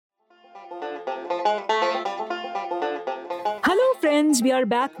friends, we are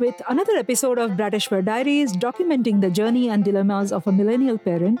back with another episode of Brateshwar Diaries, documenting the journey and dilemmas of a millennial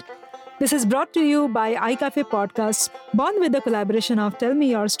parent. This is brought to you by iCafe Podcasts, born with the collaboration of Tell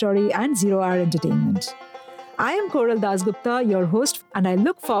Me Your Story and Zero Hour Entertainment. I am Koral Dasgupta, your host, and I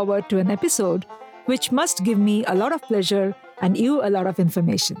look forward to an episode which must give me a lot of pleasure and you a lot of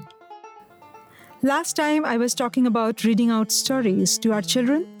information. Last time, I was talking about reading out stories to our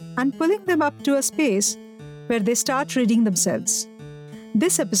children and pulling them up to a space where they start reading themselves.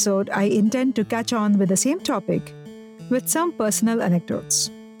 This episode, I intend to catch on with the same topic with some personal anecdotes.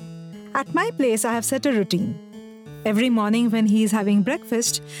 At my place, I have set a routine. Every morning when he is having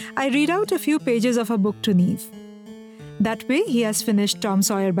breakfast, I read out a few pages of a book to Neve. That way, he has finished Tom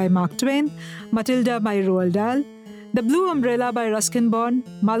Sawyer by Mark Twain, Matilda by Roald Dahl, The Blue Umbrella by Ruskin Bond,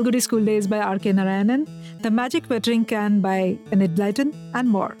 Malgudi School Days by R.K. Narayanan, The Magic Watering Can by Enid Blyton, and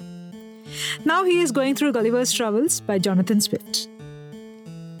more. Now he is going through Gulliver's Travels by Jonathan Swift.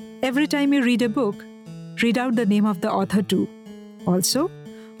 Every time you read a book, read out the name of the author too. Also,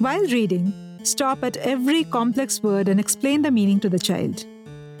 while reading, stop at every complex word and explain the meaning to the child.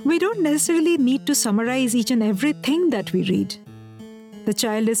 We don't necessarily need to summarize each and everything that we read. The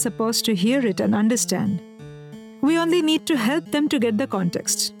child is supposed to hear it and understand. We only need to help them to get the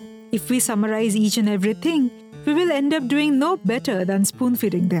context. If we summarize each and everything, we will end up doing no better than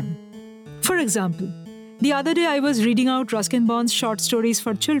spoon-feeding them. For example, the other day I was reading out Ruskin Bond's short stories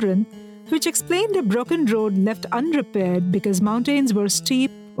for children, which explained a broken road left unrepaired because mountains were steep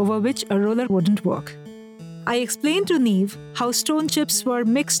over which a roller wouldn't work. I explained to Neve how stone chips were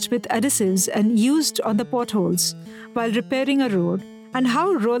mixed with adhesives and used on the potholes while repairing a road, and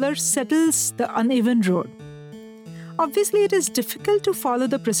how roller settles the uneven road. Obviously, it is difficult to follow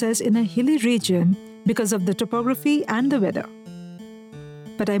the process in a hilly region because of the topography and the weather.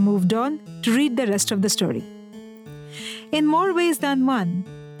 But I moved on to read the rest of the story. In more ways than one,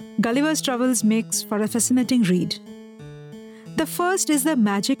 Gulliver's Travels makes for a fascinating read. The first is the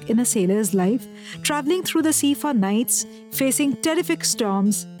magic in a sailor's life, traveling through the sea for nights, facing terrific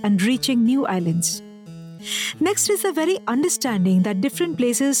storms, and reaching new islands. Next is the very understanding that different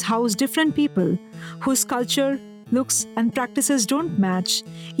places house different people whose culture, looks, and practices don't match,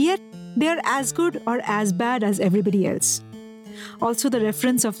 yet they are as good or as bad as everybody else. Also, the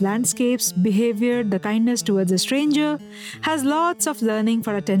reference of landscapes, behavior, the kindness towards a stranger has lots of learning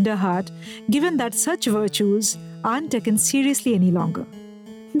for a tender heart, given that such virtues aren't taken seriously any longer.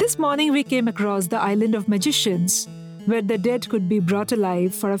 This morning we came across the island of magicians, where the dead could be brought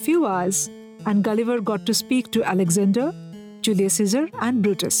alive for a few hours, and Gulliver got to speak to Alexander, Julius Caesar, and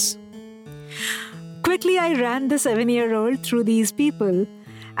Brutus. Quickly I ran the 7-year-old through these people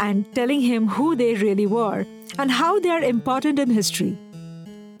and telling him who they really were and how they are important in history.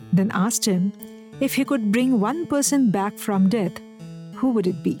 Then asked him if he could bring one person back from death, who would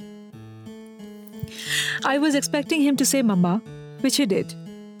it be? I was expecting him to say Mama, which he did.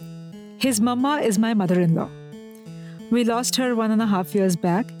 His Mama is my mother-in-law. We lost her 1.5 years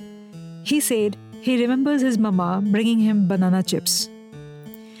back. He said he remembers his Mama bringing him banana chips.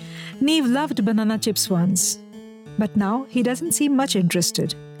 Neve loved banana chips once, but now he doesn't seem much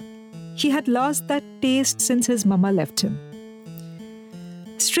interested. He had lost that taste since his Mama left him.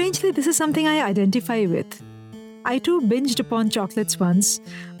 Strangely, this is something I identify with. I too binged upon chocolates once,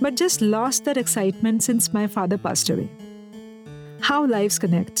 but just lost that excitement since my father passed away. How lives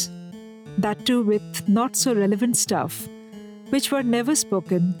connect. That too with not so relevant stuff, which were never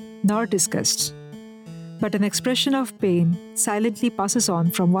spoken nor discussed. But an expression of pain silently passes on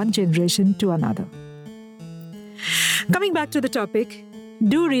from one generation to another. Coming back to the topic,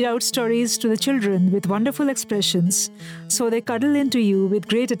 do read out stories to the children with wonderful expressions so they cuddle into you with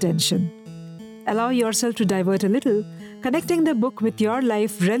great attention. Allow yourself to divert a little, connecting the book with your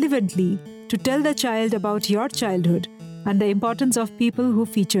life relevantly to tell the child about your childhood and the importance of people who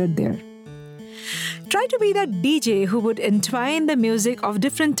featured there. Try to be that DJ who would entwine the music of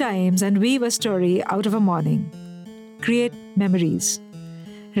different times and weave a story out of a morning. Create memories.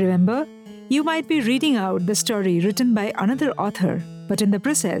 Remember, you might be reading out the story written by another author, but in the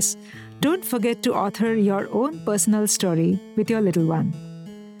process, don't forget to author your own personal story with your little one.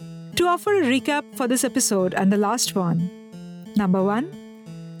 To offer a recap for this episode and the last one, number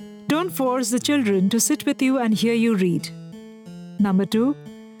 1, don't force the children to sit with you and hear you read. Number 2,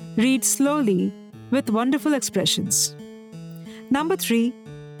 read slowly with wonderful expressions. Number 3,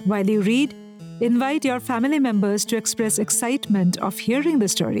 while you read, invite your family members to express excitement of hearing the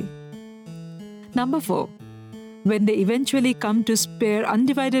story. Number 4, when they eventually come to spare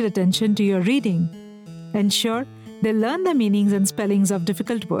undivided attention to your reading, ensure they learn the meanings and spellings of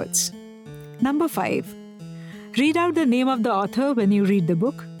difficult words. Number 5, Read out the name of the author when you read the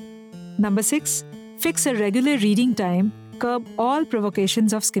book. Number 6. Fix a regular reading time. Curb all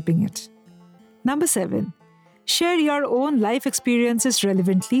provocations of skipping it. Number 7. Share your own life experiences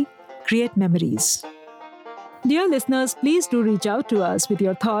relevantly. Create memories. Dear listeners, please do reach out to us with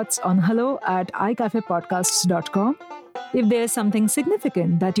your thoughts on hello@icafepodcasts.com. If there's something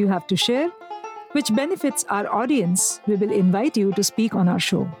significant that you have to share, which benefits our audience, we will invite you to speak on our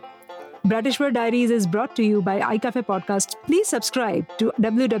show. Brateshwar Diaries is brought to you by iCafe Podcast. Please subscribe to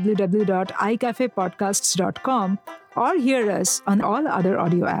www.icafepodcasts.com or hear us on all other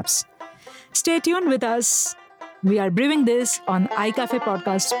audio apps. Stay tuned with us. We are brewing this on iCafe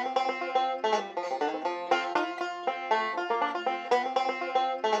Podcast.